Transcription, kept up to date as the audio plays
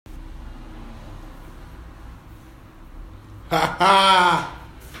Ha ha!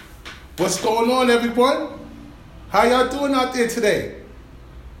 What's going on, everyone? How y'all doing out there today?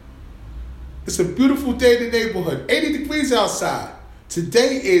 It's a beautiful day in the neighborhood. 80 degrees outside.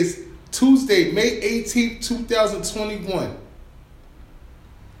 Today is Tuesday, May 18th, 2021.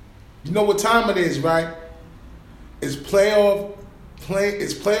 You know what time it is, right? It's playoff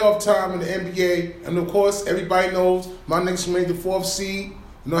time in the NBA. And of course, everybody knows my Knicks made the 4th seed.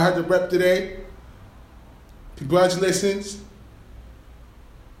 You know I had to rep today. Congratulations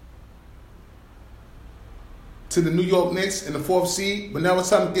to the New York Knicks in the 4th seed. But now it's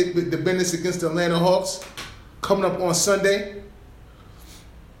time to get the business against the Atlanta Hawks coming up on Sunday.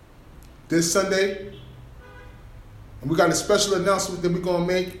 This Sunday. And we got a special announcement that we're going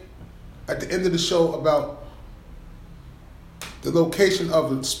to make at the end of the show about the location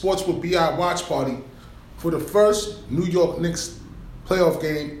of the Sports with B.I. watch party for the first New York Knicks playoff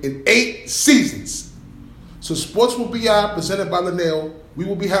game in 8 seasons. So Sports with B.I. presented by Linnell, we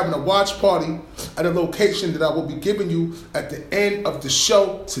will be having a watch party at a location that I will be giving you at the end of the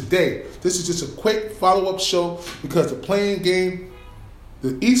show today. This is just a quick follow-up show because the playing game,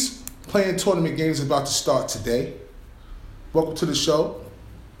 the East playing tournament game is about to start today. Welcome to the show,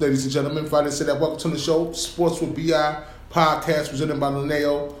 ladies and gentlemen. If I didn't say that, welcome to the show. Sports with B.I. podcast presented by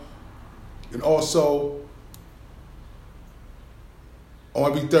Linnell. And also, on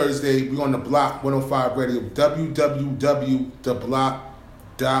every Thursday, we're on the Block 105 Radio,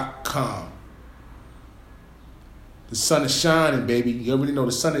 www.theblock.com. The sun is shining, baby. You already know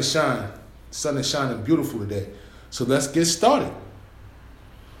the sun is shining. The sun is shining beautiful today. So let's get started.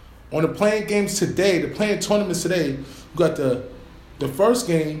 On the playing games today, the playing tournaments today, we got the first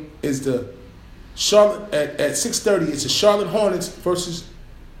game is the Charlotte at 6:30. It's the Charlotte Hornets versus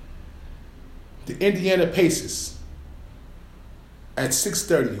the Indiana Pacers. At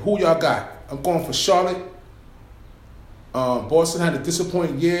 6:30. Who y'all got? I'm going for Charlotte. Boston had a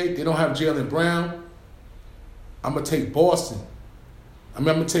disappointing year. They don't have Jaylen Brown. I'm going to take Boston. I'm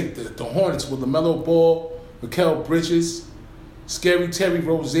going to take the Hornets with LaMelo Ball, Mikal Bridges, Scary Terry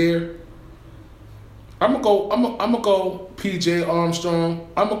Rozier. I'm gonna go PJ Armstrong.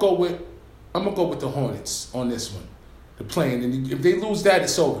 I'm gonna go with the Hornets on this one. The playing. And if they lose that,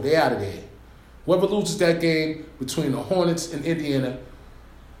 it's over. They out of there. Whoever loses that game between the Hornets and Indiana,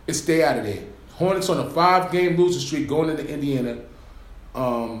 it's stay out of there. Hornets on a 5-game losing streak going into Indiana.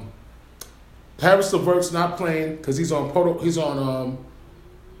 Paris LeVert's not playing because he's on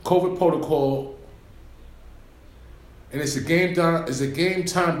COVID protocol, and it's a game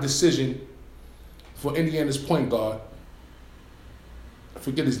time decision for Indiana's point guard. I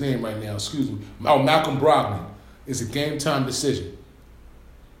forget his name right now. Excuse me. Oh, Malcolm Brogdon. It's a game time decision.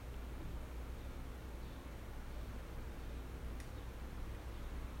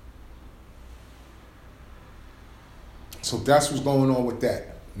 So that's what's going on with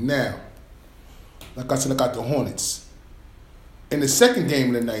that. Now, like I said, I got the Hornets. In the second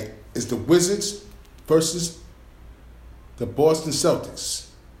game of the night is the Wizards versus the Boston Celtics.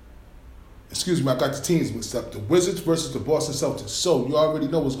 Excuse me, I got the teams mixed up. The Wizards versus the Boston Celtics. So you already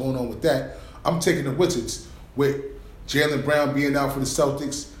know what's going on with that. I'm taking the Wizards with Jaylen Brown being out for the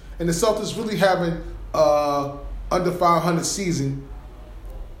Celtics. And the Celtics really having under 500 season.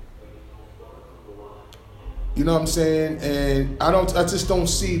 You know what I'm saying? And I just don't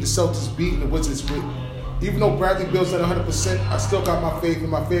see the Celtics beating the Wizards. Even though Bradley Beal's at 100%, I still got my faith in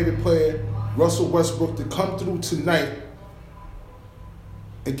my favorite player, Russell Westbrook, to come through tonight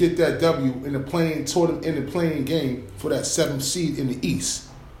and get that W in the playing game for that 7th seed in the East.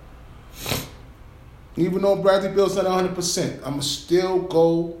 Even though Bradley Beal's at 100%, I'ma still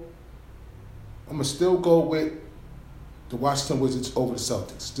go with the Washington Wizards over the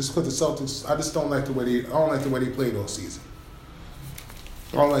Celtics. Just because the Celtics, I don't like the way they played all season.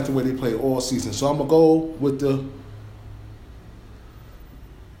 I don't like the way they played all season. So I'm gonna go with the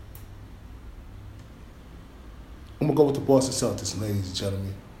Boston Celtics, ladies and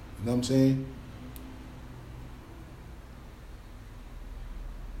gentlemen. You know what I'm saying?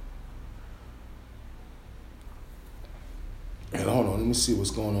 And hold on, let me see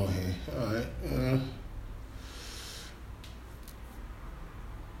what's going on here. All right.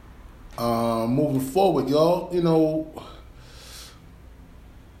 Moving forward, y'all, you know,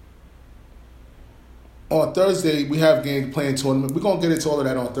 on Thursday, we have game playing tournament. We're going to get into all of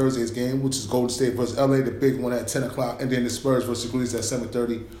that on Thursday's game, which is Golden State versus LA, the big one at 10 o'clock, and then the Spurs versus Grizzlies at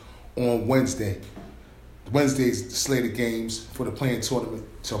 7:30 on Wednesday. Wednesday's slated games for the playing tournament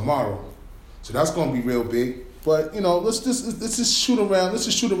tomorrow. So that's going to be real big. But, you know, let's just shoot around. Let's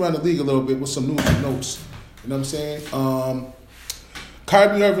just shoot around the league a little bit with some news and notes. You know what I'm saying?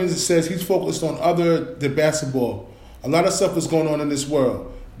 Kyrie Irving says he's focused on other than basketball. A lot of stuff is going on in this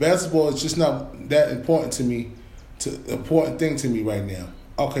world. Basketball is just not that important to me, important thing to me right now.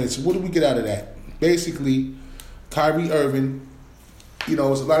 Okay, so what do we get out of that? Basically, Kyrie Irving,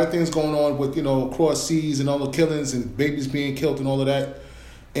 there's a lot of things going on with, across seas and all the killings and babies being killed and all of that.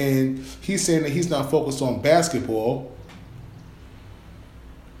 And he's saying that he's not focused on basketball.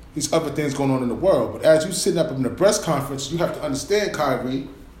 There's other things going on in the world. But as you sitting up in the press conference, you have to understand, Kyrie.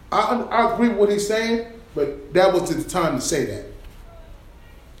 I agree with what he's saying, but that wasn't the time to say that.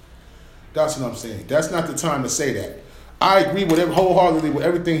 That's what I'm saying. That's not the time to say that. I agree with wholeheartedly with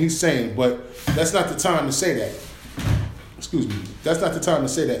everything he's saying, but that's not the time to say that. Excuse me. That's not the time to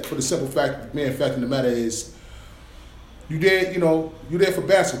say that. For the simple fact of the matter is, you there for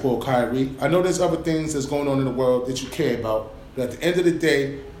basketball, Kyrie. I know there's other things that's going on in the world that you care about, but at the end of the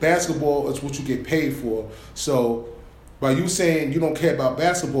day, basketball is what you get paid for. So by you saying you don't care about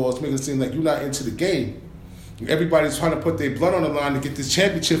basketball, it's making it seem like you're not into the game. Everybody's trying to put their blood on the line to get this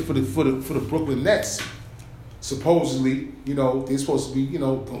championship for the Brooklyn Nets. Supposedly, they're supposed to be,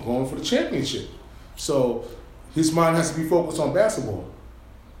 going for the championship. So his mind has to be focused on basketball.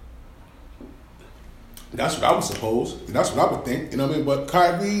 That's what I would suppose. And that's what I would think. You know what I mean? But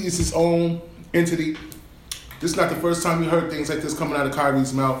Kyrie is his own entity. This is not the first time we heard things like this coming out of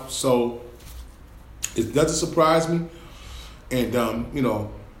Kyrie's mouth. So it doesn't surprise me. And,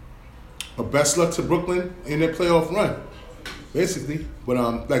 best luck to Brooklyn in their playoff run, basically. But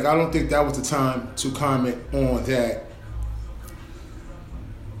I don't think that was the time to comment on that.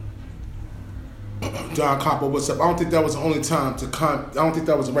 John Copper, what's up? I don't think that was the only time to I don't think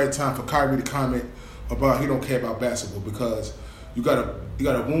that was the right time for Kyrie to comment about he don't care about basketball, because you got a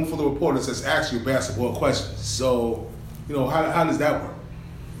room full of reporters that's asking you basketball questions. So how does that work?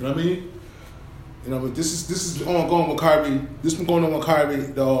 You know what I mean? But this is ongoing with Kyrie. This has been going on with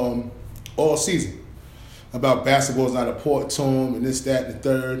Kyrie all season, about basketball is not important to him and this, that, and the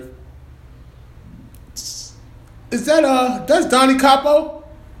third. Is that's Donnie Capo?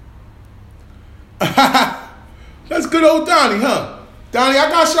 That's good old Donnie, huh? Donnie, I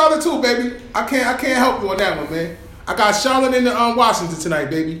got Charlotte too, baby. I can't help you on that one, man. I got Charlotte in the Washington tonight,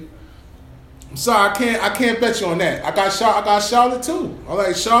 baby. I'm sorry, I can't bet you on that. I got Charlotte too. I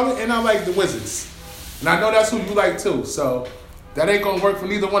like Charlotte and I like the Wizards, and I know that's who you like too. So that ain't gonna work for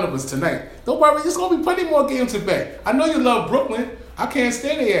neither one of us tonight. Don't worry, there's gonna be plenty more games to bet. I know you love Brooklyn. I can't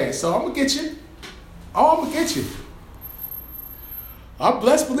stand their ass, so I'm gonna get you. Oh, I'm gonna get you. I'm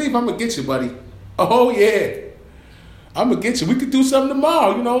blessed believe I'm gonna get you, buddy. Oh yeah, I'm gonna get you. We could do something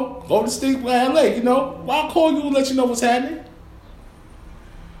tomorrow, Go to state with LA, I'll call you and let you know what's happening.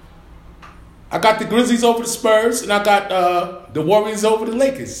 I got the Grizzlies over the Spurs, and I got the Warriors over the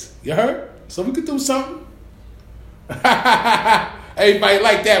Lakers. You heard? So we could do something. Everybody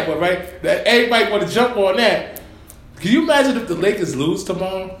like that one, right? Everybody want to jump on that. Can you imagine if the Lakers lose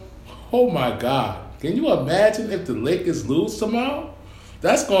tomorrow? Oh my God. Can you imagine if the Lakers lose tomorrow?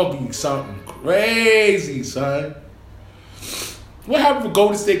 That's going to be something crazy, son. What happened if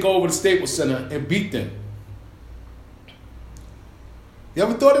Golden State go over to Staples Center and beat them? You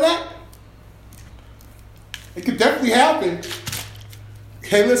ever thought of that? It could definitely happen.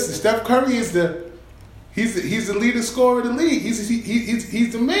 Hey, listen, Steph Curry is he's the leading scorer of the league. He's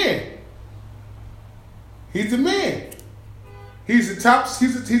the man. He's the man. He's the top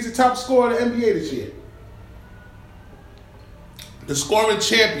scorer of the NBA this year. The scoring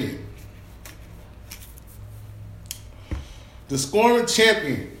champion. The scoring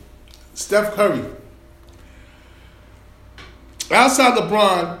champion, Steph Curry. Outside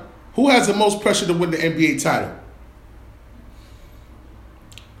LeBron, who has the most pressure to win the NBA title?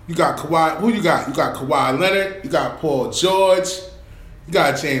 You got Kawhi. Who you got? You got Kawhi Leonard. You got Paul George. You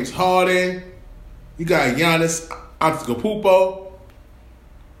got James Harden. You got Giannis Antetokounmpo.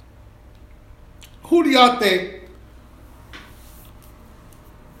 Who do y'all think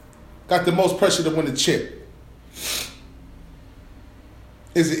got the most pressure to win the chip?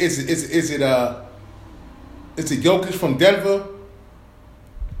 Is it Jokic from Denver?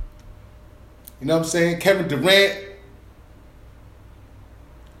 You know what I'm saying? Kevin Durant.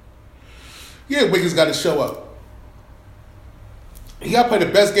 Yeah, Wiggins got to show up. He got to play the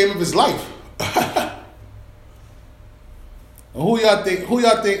best game of his life. Who y'all think? Who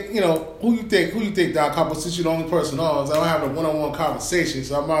you think, Don Capo? Since you're the only person on, so I don't have a one-on-one conversation,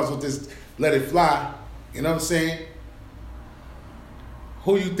 so I might as well just let it fly. You know what I'm saying?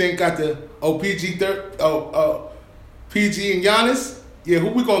 Who you think got the PG and Giannis? Yeah, who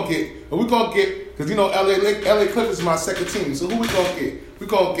we gonna get? We gonna get, because LA Clippers is my second team. So who we gonna get? We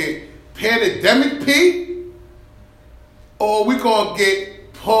gonna get Pandemic P, or we gonna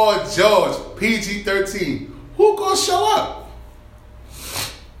get Paul George, PG-13? Who gonna show up?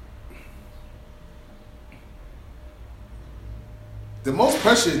 The most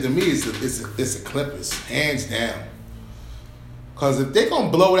pressure to me is the Clippers, hands down. Because if they're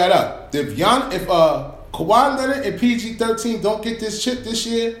gonna blow that up, if Kawhi Leonard and PG-13 don't get this chip this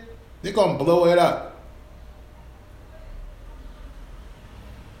year, they're gonna blow it up.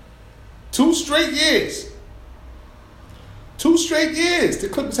 2 straight years. 2 straight years. The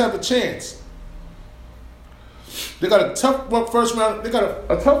Clippers have a chance. They got a tough first round. They got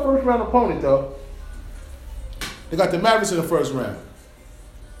a tough first round opponent though. They got the Mavericks in the first round.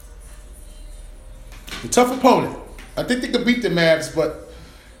 A tough opponent. I think they could beat the Mavs, but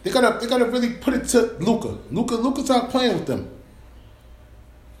they gotta really put it to Luka. Luka's not playing with them.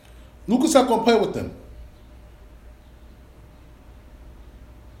 Luka's not gonna play with them.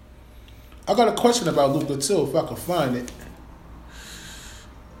 I got a question about Luka too, if I can find it.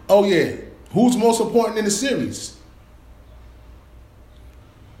 Oh yeah, who's most important in the series?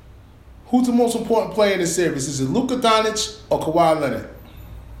 Who's the most important player in the series? Is it Luka Doncic or Kawhi Leonard?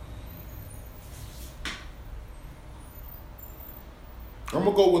 I'm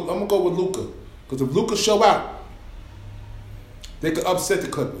gonna go with Luka, because if Luka show out, they could upset the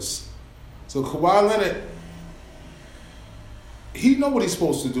Clippers. So Kawhi Leonard, he know what he's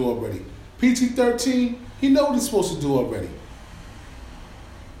supposed to do already. PG-13, he know what he's supposed to do already.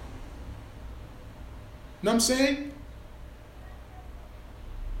 Know what I'm saying?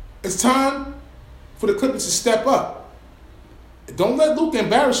 It's time for the Clippers to step up. Don't let Luka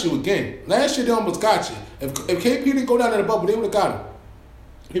embarrass you again. Last year they almost got you. If KP didn't go down to the bubble, they would have got him.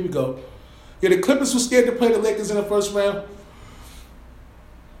 Here we go. Yeah, the Clippers were scared to play the Lakers in the first round.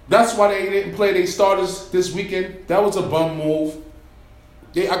 That's why they didn't play their starters this weekend. That was a bum move.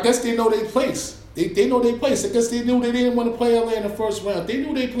 I guess they know their place. They know their place. I guess they knew they didn't want to play LA in the first round. They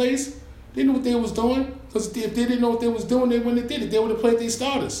knew their place. They knew what they was doing. Because if they didn't know what they was doing, they wouldn't have did it. They would have played their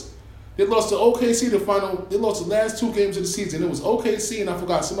starters. They lost to OKC the final. They lost the last 2 games of the season. It was OKC and I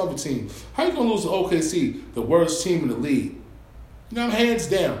forgot some other team. How you gonna lose to OKC, the worst team in the league? You know, hands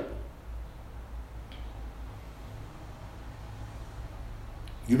down.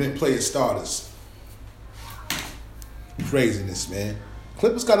 You didn't play your starters. Craziness, man.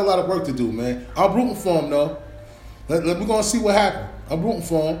 Clippers got a lot of work to do, man. I'm rooting for them, though. We're going to see what happens. I'm rooting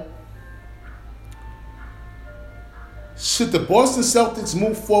for them. Should the Boston Celtics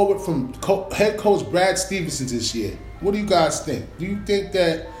move forward from head coach Brad Stevenson this year? What do you guys think? Do you think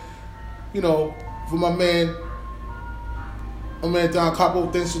that, for my man Don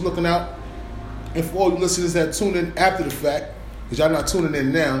Capo, thanks for looking out. And for all you listeners that tune in after the fact, because y'all not tuning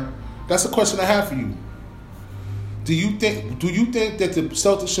in now, that's a question I have for you. Do you think that the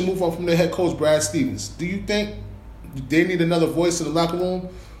Celtics should move on from their head coach Brad Stevens? Do you think they need another voice in the locker room?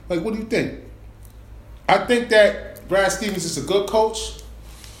 Like, what do you think? I think that Brad Stevens is a good coach.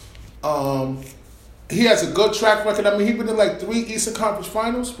 He has a good track record. I mean, he been in like 3 Eastern Conference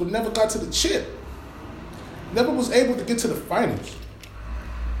Finals, but never got to the chip. Never was able to get to the finals.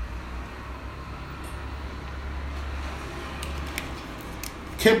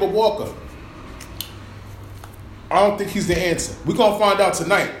 Kemba Walker. I don't think he's the answer. We're going to find out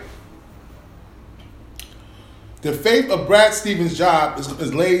tonight. The fate of Brad Stevens' job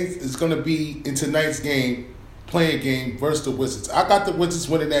is going to be in tonight's game, playing game versus the Wizards. I got the Wizards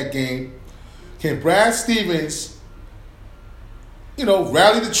winning that game. Can Brad Stevens,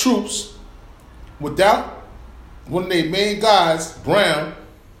 rally the troops without one of their main guys, Brown?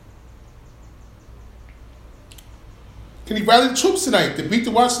 Can he rally the troops tonight to beat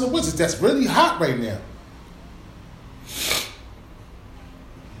the Washington Wizards? That's really hot right now.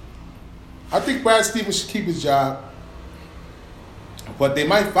 I think Brad Stevens should keep his job, but they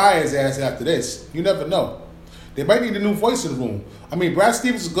might fire his ass after this. You never know. They might need a new voice in the room. I mean, Brad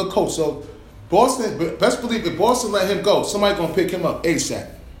Stevens is a good coach, so Boston, best believe if Boston let him go, somebody going to pick him up ASAP.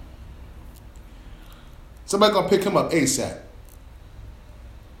 Somebody going to pick him up ASAP.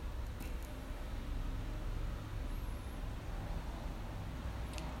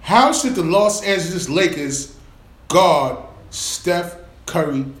 How should the Los Angeles Lakers guard Steph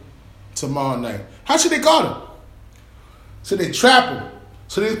Curry tomorrow night? How should they guard him? Should they trap him?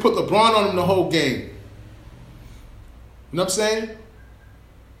 Should they put LeBron on him the whole game? You know what I'm saying?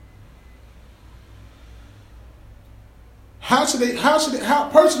 How I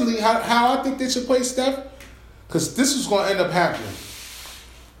think they should play Steph? Because this is going to end up happening.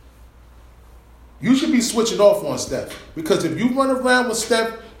 You should be switching off on Steph. Because if you run around with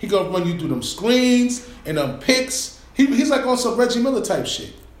Steph, he going to run you through them screens and them picks. He's like on some Reggie Miller type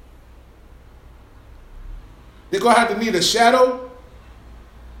shit. They're going to have to need a shadow.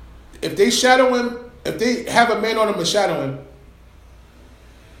 If they shadow him if they have a man on him and shadow him,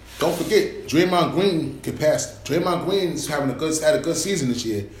 don't forget Draymond Green can pass. Draymond Green's had a good season this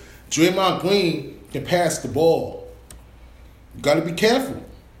year. Draymond Green can pass the ball. You got to be careful.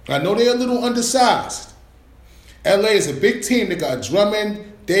 I know they're a little undersized. LA is a big team. They got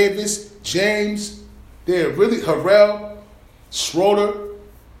Drummond, Davis, James. They're really Harrell, Schroeder,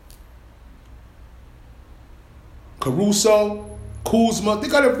 Caruso, Kuzma. They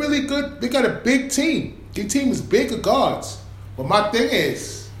got a big team. Their team is big of guards. But my thing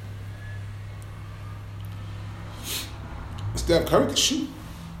is, Steph Curry can shoot.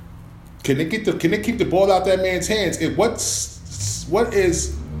 Can they keep the ball out that man's hands? And what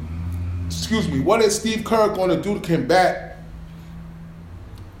is Steve Kerr going to do to combat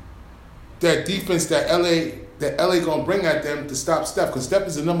that defense that LA going to bring at them to stop Steph? Because Steph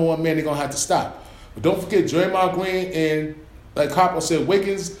is the number one man they're going to have to stop. But don't forget Draymond Green and, like Harpo said,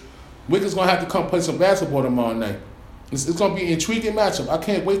 Wiggins going to have to come play some basketball tomorrow night. It's going to be an intriguing matchup. I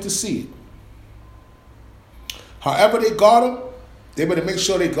can't wait to see it. However they guard him, they better make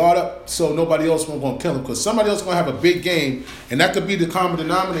sure they guard up so nobody else won't going to kill him, because somebody else is going to have a big game, and that could be the common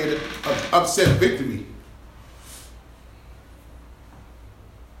denominator of upset victory.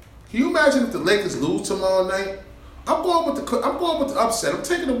 Can you imagine if the Lakers lose tomorrow night? I'm going with the upset. I'm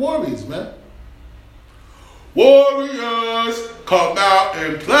taking the Warriors, man. Warriors, come out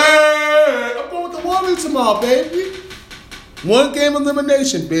and play. I'm going with the Warriors tomorrow, baby. One game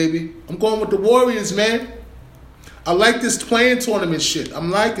elimination, baby. I'm going with the Warriors, man. I like this playing tournament shit.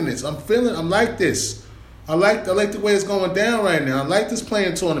 I'm liking this. I like this. I like the way it's going down right now. I like this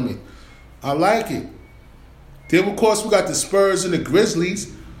playing tournament. I like it. Then, of course, we got the Spurs and the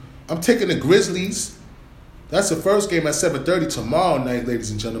Grizzlies. I'm taking the Grizzlies. That's the first game at 7:30 tomorrow night, ladies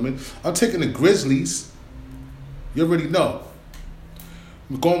and gentlemen. I'm taking the Grizzlies. You already know.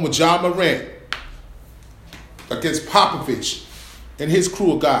 I'm going with Ja Morant against Popovich and his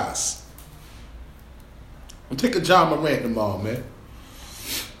crew of guys. I'm taking Ja Morant tomorrow, man.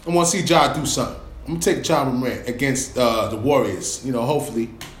 I want to see Ja do something. I'm going to take Ja Morant against the Warriors. You know, hopefully.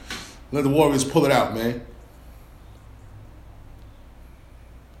 Let the Warriors pull it out, man.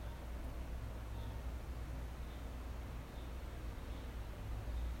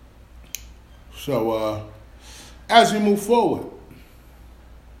 So, as we move forward,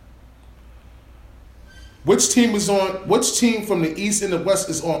 which team from the East and the West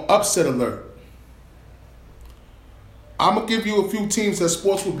is on upset alert? I'm going to give you a few teams that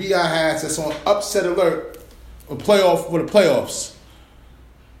Sports with BI has that's on upset alert for the playoffs.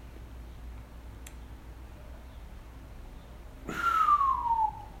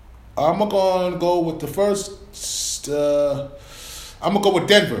 I'm going to go with the first. I'm going to go with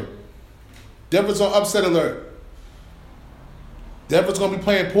Denver. Denver's on upset alert. Denver's going to be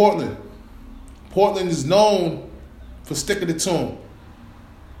playing Portland. Portland is known for sticking it to them.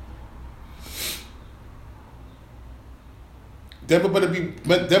 Denver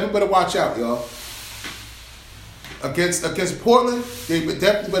better watch out, y'all. Against Portland, they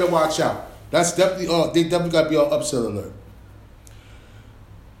definitely better watch out. That's definitely they definitely got to be on upset alert.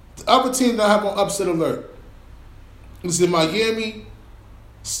 The other team that have on upset alert is the Miami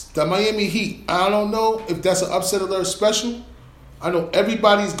Heat. I don't know if that's an upset alert special. I know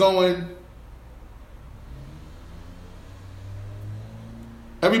everybody's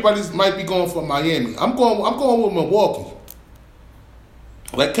might be going for Miami. I'm going with Milwaukee.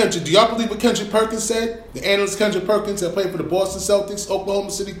 Like Kendrick, do y'all believe what Kendrick Perkins said? The analyst Kendrick Perkins that played for the Boston Celtics, Oklahoma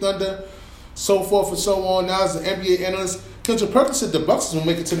City Thunder, so forth and so on. Now as an NBA analyst, Kendrick Perkins said the Bucks will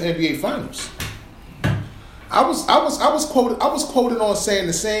make it to the NBA Finals. I was quoted on saying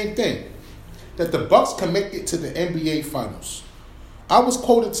the same thing, that the Bucks can make it to the NBA Finals. I was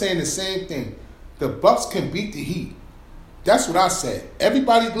quoted saying the same thing. The Bucks can beat the Heat. That's what I said.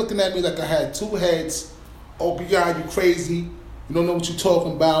 Everybody's looking at me like I had two heads. Oh, BI, you crazy. You don't know what you're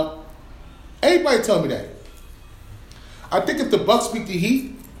talking about. Everybody tell me that. I think if the Bucks beat the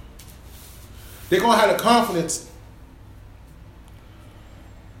Heat, they're going to have the confidence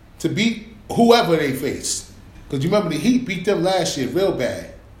to beat whoever they face. Because you remember the Heat beat them last year real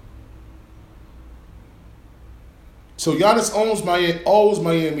bad. So Giannis owes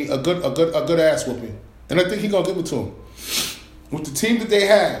Miami a good ass whooping. And I think he's going to give it to him. With the team that they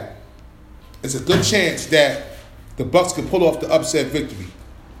have, it's a good chance that the Bucks can pull off the upset victory.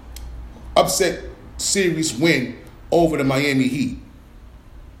 Upset series win over the Miami Heat.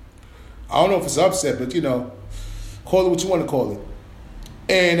 I don't know if it's upset, but call it what you want to call it.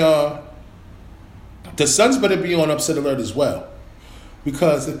 And the Suns better be on upset alert as well.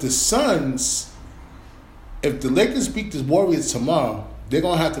 Because if the Lakers beat the Warriors tomorrow, they're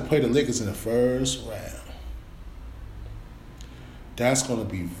going to have to play the Lakers in the first round. That's going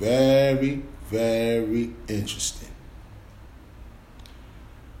to be very, very interesting.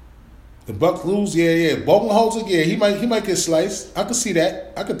 The Bucks lose, yeah. Bogenholzer, yeah, he might get sliced. I could see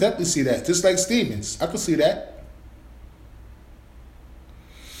that. I could definitely see that. Just like Stevens, I could see that.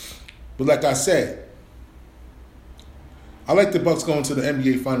 But like I said, I like the Bucks going to the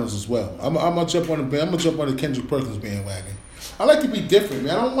NBA Finals as well. I'm gonna jump on the Kendrick Perkins bandwagon. I like to be different,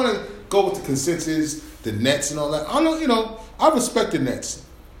 man. I don't want to go with the consensus, the Nets and all that. I respect the Nets.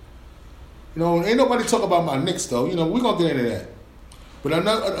 Ain't nobody talk about my Knicks though. We're gonna get into that. But an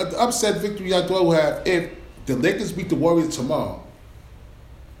upset victory I thought we'll have if the Lakers beat the Warriors tomorrow.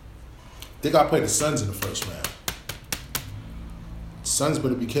 They got to play the Suns in the first round. Suns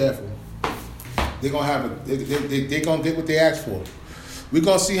better be careful. They're gonna they're gonna get what they asked for. We're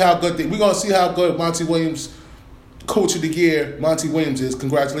gonna see how good Monty Williams, Coach of the Year, Monty Williams is.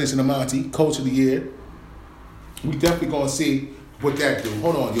 Congratulations to Monty, Coach of the Year. We definitely gonna see what that do.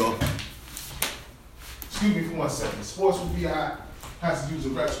 Hold on, y'all. Excuse me for 1 second. Sports will be hot. Has to use the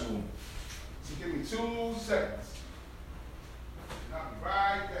restroom. So give me 2 seconds. And I'll be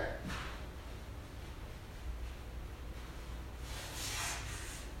right back.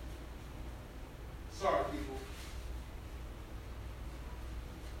 Sorry, people.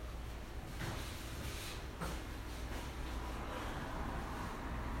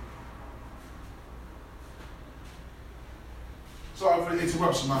 Sorry for the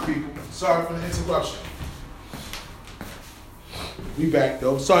interruption, my people. Sorry for the interruption. We back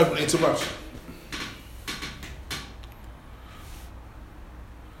though. Sorry for the interruption.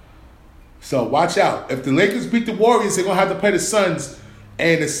 So watch out. If the Lakers beat the Warriors, they're gonna have to play the Suns,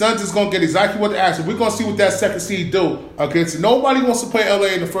 and the Suns is gonna get exactly what they asked. We're gonna see what that second seed do against. Nobody wants to play LA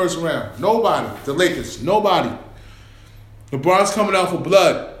in the first round. Nobody. The Lakers. Nobody. LeBron's coming out for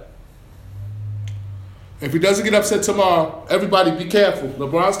blood. If he doesn't get upset tomorrow, everybody be careful.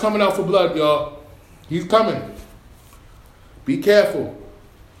 LeBron's coming out for blood, y'all. He's coming. Be careful.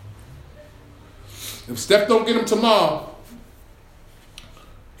 If Steph don't get him tomorrow,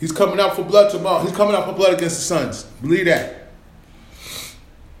 he's coming out for blood tomorrow. He's coming out for blood against the Suns. Believe that.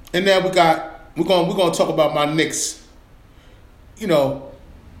 And then we're gonna talk about my Knicks.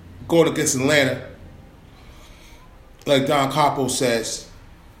 Going against Atlanta. Like Don Capo says.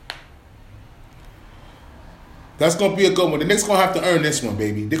 That's gonna be a good one. The Knicks gonna have to earn this one,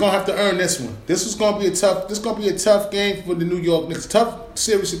 baby. They're gonna have to earn this one. This is gonna be a tough game for the New York Knicks. Tough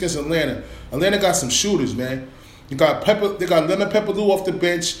series against Atlanta. Atlanta got some shooters, man. They got Lemon Pepper Lou off the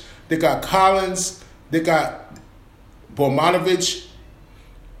bench. They got Collins. They got Bogdanovic.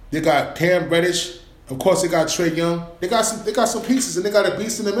 They got Cam Reddish. Of course, they got Trae Young. They got some pieces, and they got a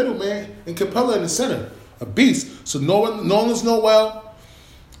beast in the middle, man. And Capella in the center, a beast. So Nolan's Noel.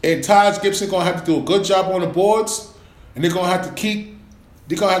 And Taj Gibson gonna have to do a good job on the boards, and they're gonna have to keep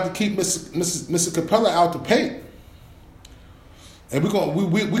Mr. Capella out the paint. And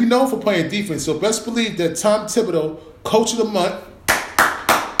we known for playing defense, so best believe that Tom Thibodeau, Coach of the Month,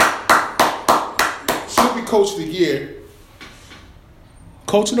 should be Coach of the Year.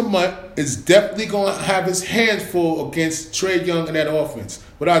 Coach of the Month is definitely gonna have his hands full against Trae Young and that offense,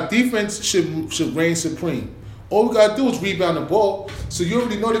 but our defense should reign supreme. All we gotta do is rebound the ball. So you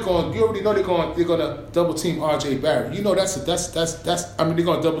already know they're gonna double team R.J. Barrett. They're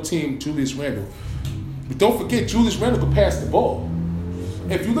gonna double team Julius Randle. But don't forget, Julius Randle can pass the ball.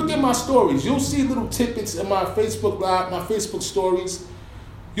 If you look at my stories, you'll see little tidbits in my Facebook Live, my Facebook stories.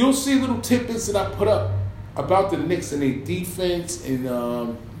 You'll see little tidbits that I put up about the Knicks and their defense and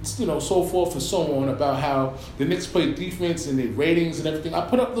so forth and so on, about how the Knicks play defense and their ratings and everything. I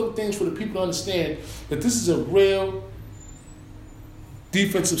put up little things for the people to understand that this is a real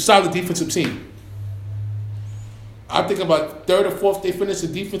solid defensive team. I think about third or fourth they finished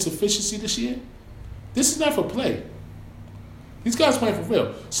in defense efficiency this year. This is not for play. These guys playing for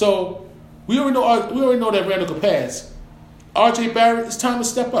real. So we already know that Randle can pass. R.J. Barrett, it's time to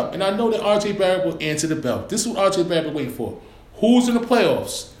step up. And I know that R.J. Barrett will answer the bell. This is what R.J. Barrett been waiting for. Who's in the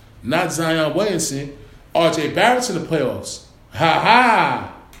playoffs? Not Zion Williamson. R.J. Barrett's in the playoffs.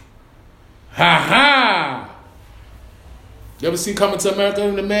 Ha-ha. Ha-ha. You ever seen Coming to America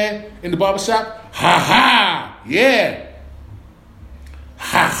and the man in the barbershop? Ha-ha. Yeah.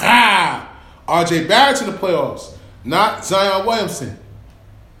 Ha-ha. R.J. Barrett's in the playoffs. Not Zion Williamson.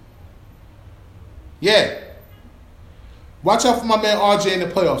 Yeah. Watch out for my man R.J. in the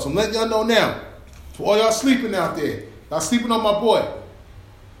playoffs. I'm letting y'all know now. For all y'all sleeping out there. Y'all sleeping on my boy.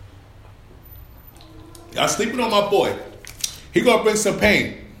 Y'all sleeping on my boy. He gonna bring some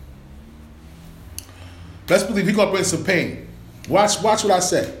pain. Best believe he gonna bring some pain. Watch what I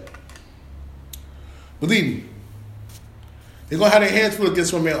say. Believe me. They're going to have their hands full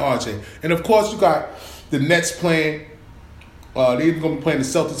against my man RJ. And, of course, you got the Nets playing. They're even going to be playing the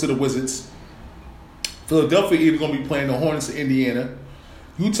Celtics or the Wizards. Philadelphia either going to be playing the Hornets or Indiana.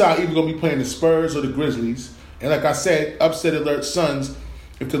 Utah either going to be playing the Spurs or the Grizzlies. And like I said, upset alert, Suns.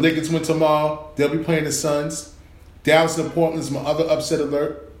 If the Lakers win tomorrow, they'll be playing the Suns. Dallas and Portland is my other upset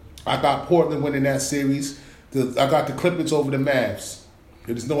alert. I got Portland winning that series. I got the Clippers over the Mavs.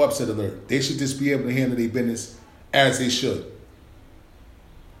 There's no upset alert. They should just be able to handle their business as they should.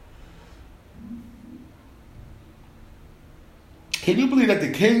 Can you believe that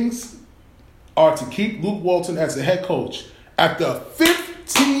the Kings are to keep Luke Walton as the head coach after a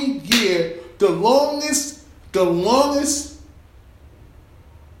 15-year, the longest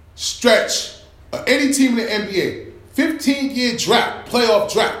stretch of any team in the NBA? 15-year drought,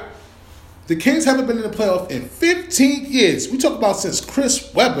 playoff drought. The Kings haven't been in the playoff in 15 years. We talk about since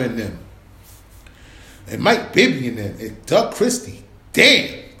Chris Webber and them. And Mike Bibby and them. And Doug Christie.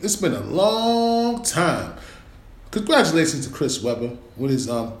 Damn. It's been a long time. Congratulations to Chris Webber with his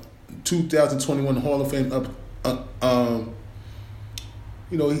 2021 Hall of Fame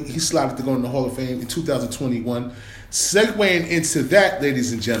he slotted to go in the Hall of Fame in 2021. Segueing into that,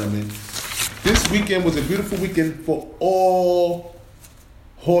 ladies and gentlemen, this weekend was a beautiful weekend for all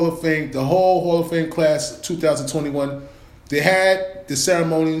Hall of Fame, the whole Hall of Fame class 2021. They had the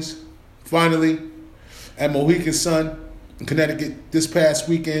ceremonies finally at Mohegan Sun in Connecticut this past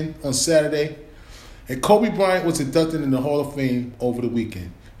weekend on Saturday. And Kobe Bryant was inducted in the Hall of Fame over the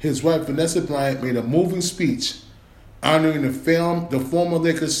weekend. His wife, Vanessa Bryant, made a moving speech honoring the former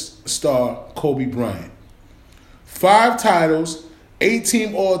Lakers star, Kobe Bryant. 5 titles,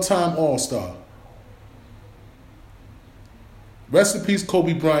 8-team all-time All-Star. Rest in peace,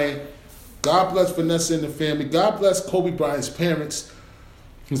 Kobe Bryant. God bless Vanessa and the family. God bless Kobe Bryant's parents.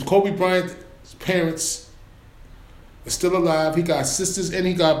 Because Kobe Bryant's parents are still alive. He got sisters and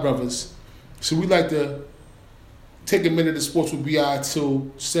he got brothers. So we like to take a minute of Sports with BI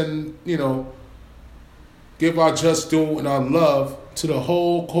to send, give our just due and our love to the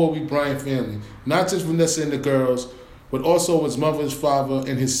whole Kobe Bryant family. Not just Vanessa and the girls, but also his mother, his father,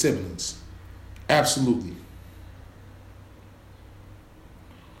 and his siblings. Absolutely.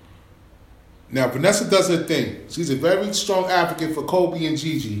 Now, Vanessa does her thing. She's a very strong advocate for Kobe and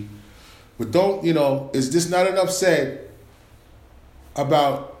Gigi. But is this not enough said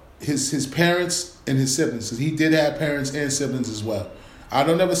about his parents and his siblings? Because he did have parents and siblings as well. I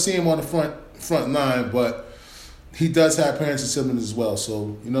don't ever see him on the front line, but he does have parents and siblings as well.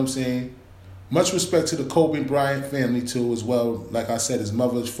 So, you know what I'm saying? Much respect to the Kobe Bryant family, too, as well. Like I said, his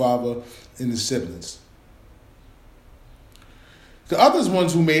mother, his father, and his siblings. The other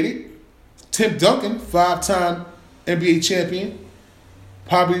ones who made it, Tim Duncan, 5-time NBA champion.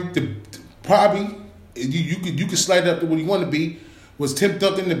 Probably you could slide it up to what you want to be. Was Tim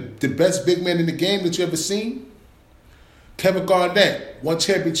Duncan the best big man in the game that you ever seen? Kevin Garnett won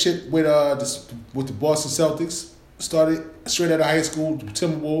championship with the Boston Celtics. Started straight out of high school, the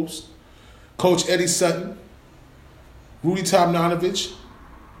Timberwolves. Coach Eddie Sutton, Rudy Tomjanovich,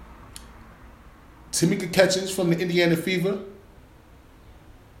 Tamika Catchings from the Indiana Fever.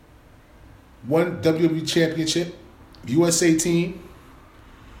 Won WWE Championship, USA team.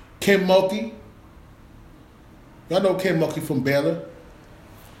 Kim Mulkey. Y'all know Kim Mulkey from Baylor.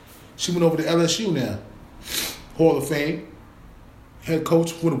 She went over to LSU now. Hall of Fame. Head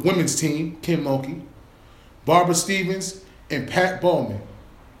coach for the women's team, Kim Mulkey. Barbara Stevens and Pat Bowman.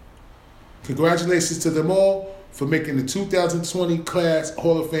 Congratulations to them all for making the 2020 class,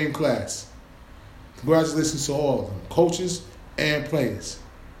 Hall of Fame class. Congratulations to all of them, coaches and players.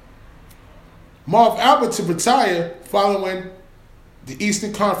 Marv Albert to retire following the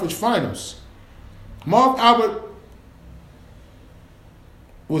Eastern Conference Finals. Marv Albert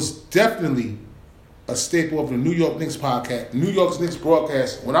was definitely a staple of the New York Knicks podcast, New York Knicks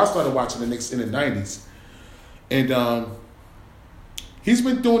broadcast when I started watching the Knicks in the 90s. And he's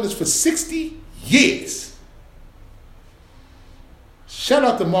been doing this for 60 years. Shout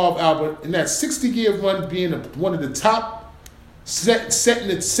out to Marv Albert in that 60-year run, being one of the top, setting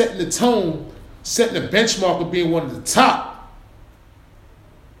the tone, setting the benchmark of being one of the top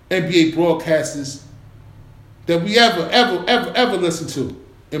NBA broadcasters that we ever listened to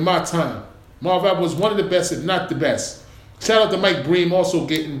in my time. Marv Albert was one of the best, if not the best. Shout out to Mike Bream, also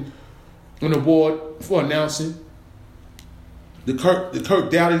getting an award for announcing. The Kirk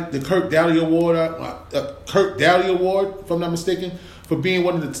Daly Award, if I'm not mistaken, for being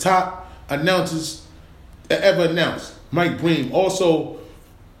one of the top announcers that ever announced. Mike Bream. Also,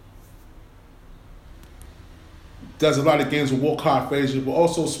 does a lot of games with Walker Frazier, but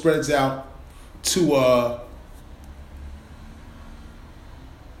also spreads out to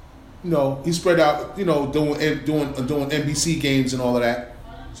he spread out, doing NBC games and all of that.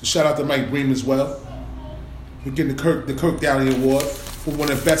 So shout out to Mike Bream as well. We're getting the Kirk Downey Award for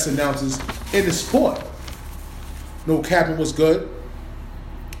one of the best announcers in the sport. No capping was good. You know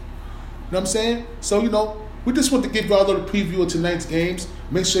what I'm saying? So, we just want to give y'all a little preview of tonight's games.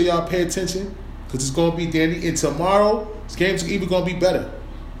 Make sure y'all pay attention because it's going to be dandy. And tomorrow's games are even going to be better.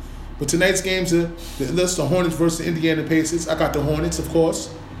 But tonight's games are the Hornets versus the Indiana Pacers. I got the Hornets, of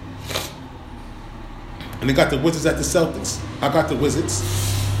course. And they got the Wizards at the Celtics. I got the Wizards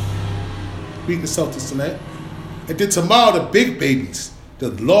beating the Celtics tonight. And then tomorrow, the big babies, the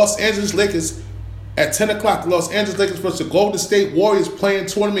Los Angeles Lakers at 10 o'clock. The Los Angeles Lakers versus the Golden State Warriors playing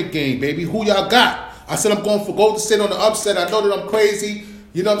tournament game, baby. Who y'all got? I said I'm going for Golden State on the upset. I know that I'm crazy.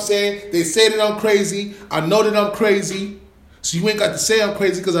 You know what I'm saying? They say that I'm crazy. I know that I'm crazy. So you ain't got to say I'm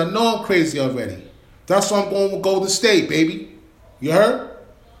crazy because I know I'm crazy already. That's why I'm going with Golden State, baby. You heard?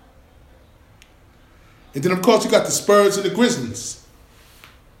 And then, of course, you got the Spurs and the Grizzlies.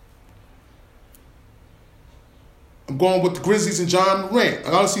 I'm going with the Grizzlies and John Morant.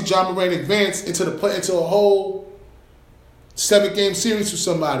 I want to see John Morant advance into a whole 7-game series with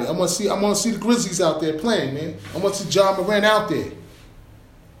somebody. I want to see the Grizzlies out there playing, man. I want to see John Morant out there.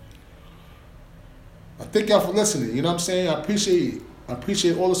 I thank y'all for listening. You know what I'm saying? I appreciate it. I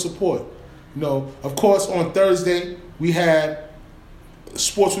appreciate all the support. Of course, on Thursday we had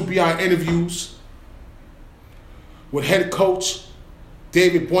Sports with BI interviews with head coach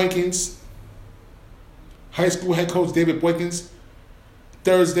David Boykins. High school head coach David Boykins.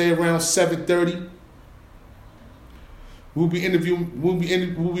 Thursday around 7:30. We'll be interviewing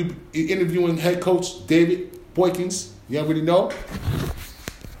head coach David Boykins. You already know.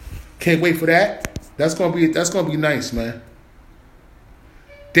 Can't wait for that. That's gonna be nice, man.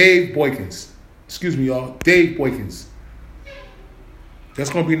 Dave Boykins. Excuse me, y'all. Dave Boykins. That's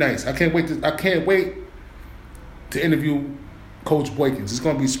gonna be nice. I can't wait to interview Coach Boykins. It's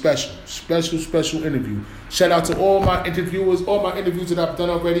gonna be special. Special interview. Shout out to all my interviewers, all my interviews that I've done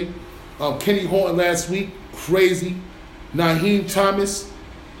already. Kenny Horton last week, crazy. Naheem Thomas,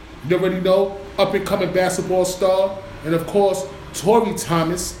 you already know, up and coming basketball star, and of course Torrey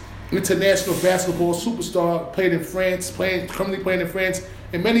Thomas, international basketball superstar, played in France, currently playing in France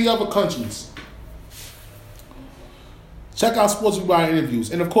and many other countries. Check out Sports with BI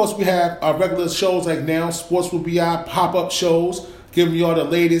interviews. And of course we have our regular shows like now, Sports with BI pop-up shows, giving y'all the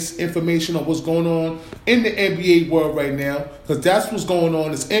latest information on what's going on in the NBA world right now. Because that's what's going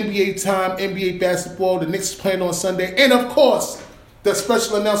on. It's NBA time, NBA basketball. The Knicks is playing on Sunday. And of course, the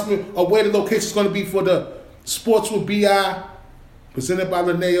special announcement of where the location is going to be for the Sports with BI, presented by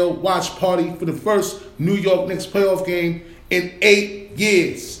Linneo watch party for the first New York Knicks playoff game in 8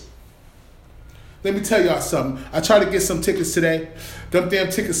 years. Let me tell y'all something. I tried to get some tickets today. Them damn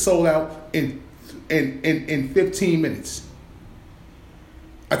tickets sold out in 15 minutes.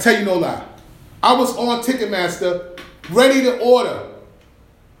 I tell you no lie. I was on Ticketmaster, ready to order.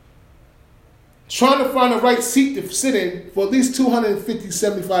 Trying to find the right seat to sit in for at least $250,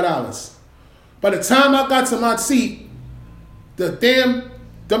 $75. By the time I got to my seat, them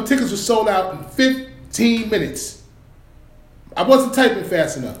tickets were sold out in 15 minutes. I wasn't typing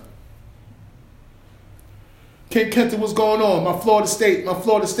fast enough. Ken Kenton, what's going on? My Florida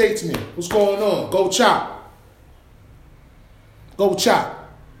Statesman, what's going on? Go Chop. Go Chop.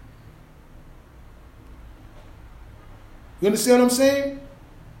 You understand what I'm saying?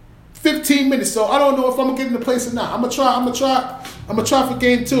 15 minutes, so I don't know if I'm gonna get in the place or not. I'm gonna try for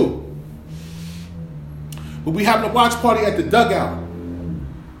game 2. But we having a watch party at the Dugout.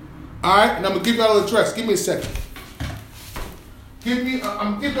 Alright, and I'm gonna give y'all the address. Give me a second. I'm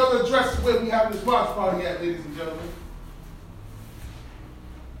gonna give y'all the address where we have this watch party at, ladies and gentlemen.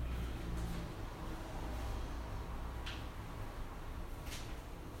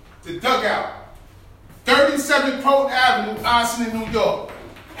 The Dugout. 37 Croton Avenue, Austin, New York.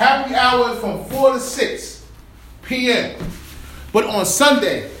 Happy hour from 4 to 6 p.m. But on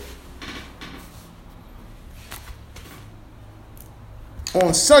Sunday,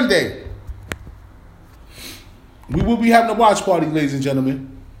 we will be having a watch party, ladies and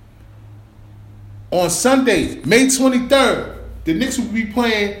gentlemen. On Sunday, May 23rd, the Knicks will be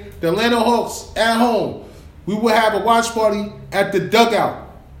playing the Atlanta Hawks at home. We will have a watch party at the Dugout.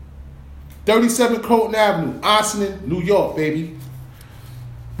 37 Croton Avenue, Austin, New York, baby.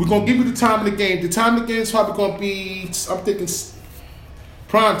 We're going to give you the time of the game. The time of the game is probably going to be, I'm thinking,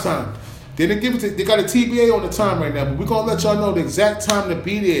 prime time. They got a TBA on the time right now, but we're going to let y'all know the exact time to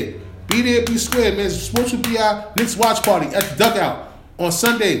be there. Be there, be square, man. Sports with BI Knicks watch party at the Dugout on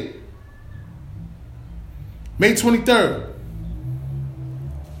Sunday, May 23rd,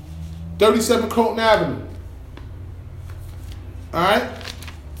 37 Colton Avenue. All right?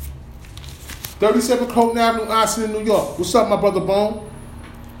 37 Colton Avenue, Austin, New York. What's up, my brother Bone?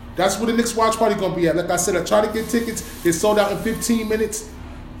 That's where the Knicks watch party going to be at. Like I said, I tried to get tickets. They sold out in 15 minutes.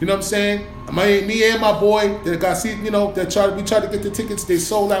 You know what I'm saying? Me and my boy that got we tried to get the tickets. They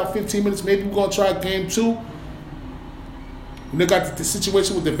sold out 15 minutes. Maybe we're gonna try game 2. They got the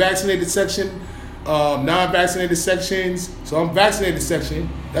situation with the vaccinated section, non-vaccinated sections. So I'm vaccinated section.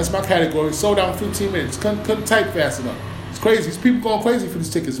 That's my category. Sold out in 15 minutes. Couldn't type fast enough. It's crazy. These people going crazy for these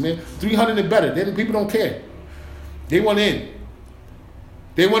tickets, man. 300 and better. People don't care. They want in.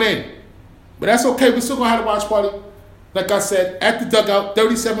 But that's okay. We're still gonna have a watch party. Like I said, at the Dugout,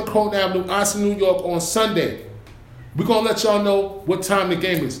 37 Colton Avenue, Austin, New York, on Sunday. We're going to let y'all know what time the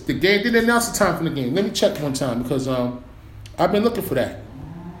game is. The game didn't announce the time for the game. Let me check one time because I've been looking for that.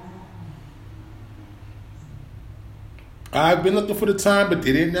 I've been looking for the time, but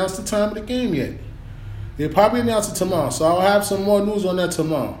they didn't announce the time of the game yet. They'll probably announce it tomorrow, so I'll have some more news on that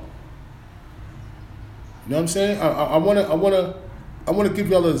tomorrow. You know what I'm saying? I want to give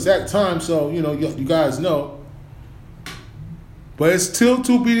y'all the exact time so you guys know. But it's still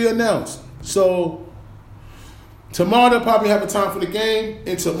to be announced. So tomorrow they'll probably have a time for the game.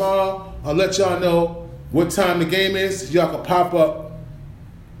 And tomorrow I'll let y'all know what time the game is. Y'all can pop up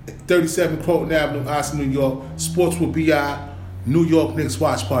at 37 Colton Avenue, Austin, New York. Sports with BI, New York Knicks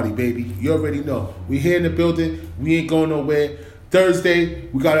watch party, baby. You already know. We here in the building. We ain't going nowhere. Thursday,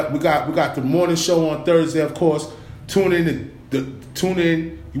 we got the morning show on Thursday, of course. Tune in.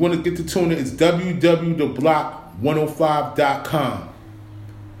 You want to get to tune in? It's www.theblock105.com.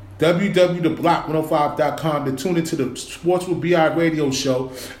 www.theblock105.com to tune into the Sports with BI radio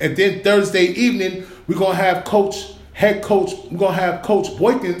show. And then Thursday evening, we're gonna have Coach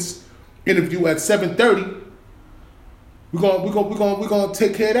Boykins interview at 7:30. We're gonna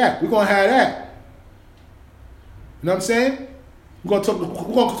take care of that. We're gonna have that. You know what I'm saying? We're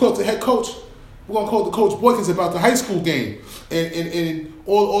gonna talk to head coach. We're gonna call to Coach Boykins about the high school game and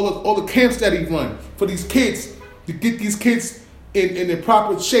all the camps that he run for these kids to get these kids in the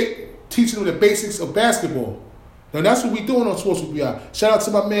proper shape, teaching them the basics of basketball. Now that's what we're doing on Sports with BI. Shout out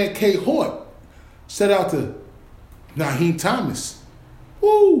to my man K Hort. Shout out to Naheem Thomas.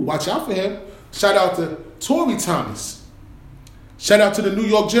 Woo, watch out for him. Shout out to Torrey Thomas. Shout out to the New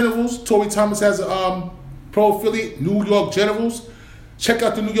York Generals. Torrey Thomas has a pro affiliate, New York Generals. Check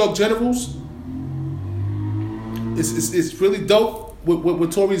out the New York Generals. It's really dope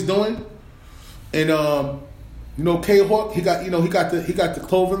what Torrey's doing. And K Hawk, he got the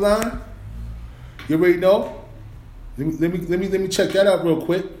clothing line. You already know. Let me check that out real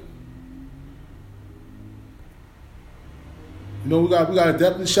quick. We gotta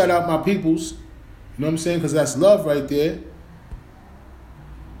definitely shout out my peoples. You know what I'm saying? Because that's love right there.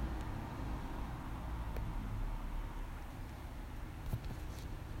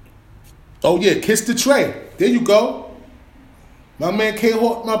 Oh yeah, Kiss the Tray. There you go. My man K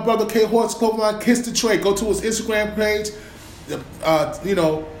Hort, my brother K Hort's clothing line, Kiss the Tray. Go to his Instagram page.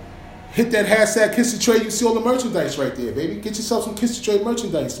 Hit that hashtag Kiss the Tray. You see all the merchandise right there, baby. Get yourself some Kiss the Tray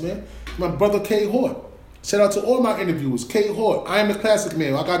merchandise, man. My brother K Hort. Shout out to all my interviewers. K Hort, I am the classic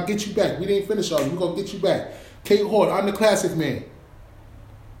man. I gotta get you back. We didn't finish all. We're gonna get you back. K Hort, I'm the classic man.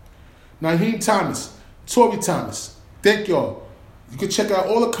 Naheem Thomas, Torrey Thomas. Thank y'all. You can check out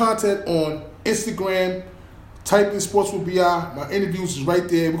all the content on Instagram. Type in Sports with BI. My interviews is right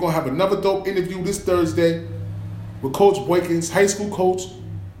there. We're going to have another dope interview this Thursday with Coach Boykins, high school coach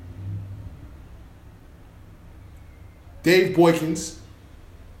Dave Boykins.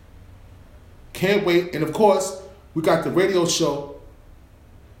 Can't wait. And of course, we got the radio show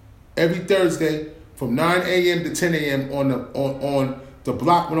every Thursday from 9 a.m. to 10 a.m. on the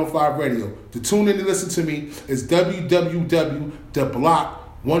Block 105 radio. To tune in and listen to me is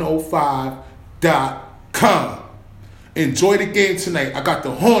www.theblock105.com. Enjoy the game tonight. I got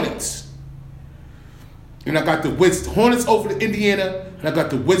the Hornets. And I got the Wizards. Hornets over the Indiana. And I got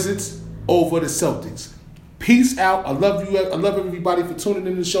the Wizards over the Celtics. Peace out. I love you. I love everybody for tuning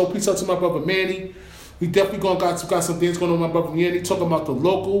in to the show. Peace out to my brother Manny. We definitely got some things going on with my brother Manny. Talking about the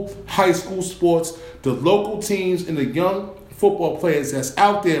local high school sports, the local teams, and the young football players that's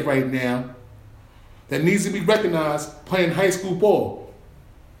out there right now that needs to be recognized playing high school ball.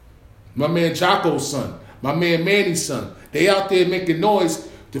 My man Jocko's son, my man Manny's son, they out there making noise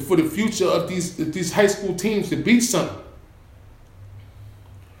for the future of these high school teams to beat something.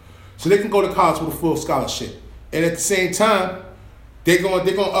 So they can go to college with a full scholarship. And at the same time, they're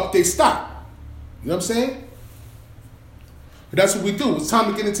gonna up their stock. You know what I'm saying? But that's what we do. It's time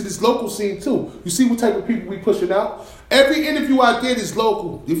to get into this local scene too. You see what type of people we pushing out? Every interview I did is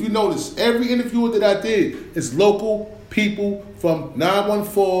local. If you notice, every interview that I did is local people from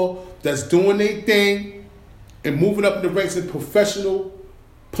 914 that's doing their thing and moving up in the ranks of professional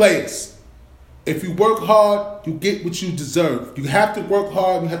players. If you work hard, you get what you deserve. You have to work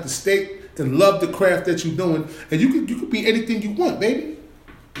hard. You have to stay and love the craft that you're doing. And you could be anything you want, baby. You know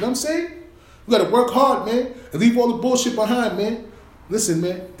what I'm saying? You got to work hard, man, and leave all the bullshit behind, man. Listen,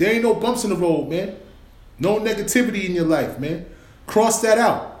 man, there ain't no bumps in the road, man. No negativity in your life, man. Cross that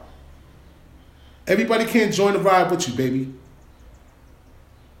out. Everybody can't join the ride with you, baby.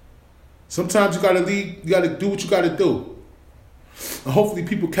 Sometimes you got to lead. You got to do what you got to do. And hopefully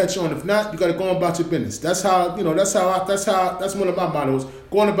people catch on. If not, you got to go on about your business. That's how, that's one of my mottos.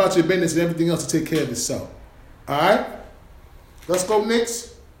 Go on about your business and everything else to take care of itself. All right? Let's go,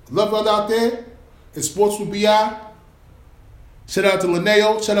 Knicks. Love y'all out there. It's Sports with BI. Shout out to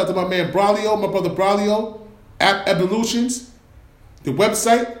Linneo. Shout out to my man Braulio, my brother Braulio. App Evolutions. The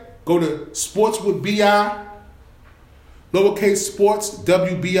website, go to sportswithbi, lowercase sports,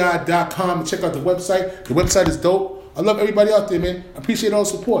 WBI.com, and check out the website. The website is dope. I love everybody out there, man. I appreciate all the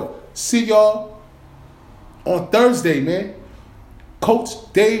support. See y'all on Thursday, man. Coach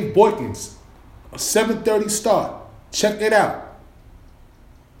Dave Boykins, a 7:30 start. Check it out.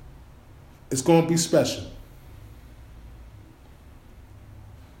 It's going to be special.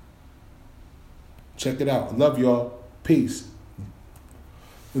 Check it out. I love y'all. Peace.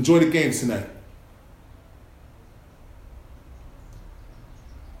 Enjoy the games tonight.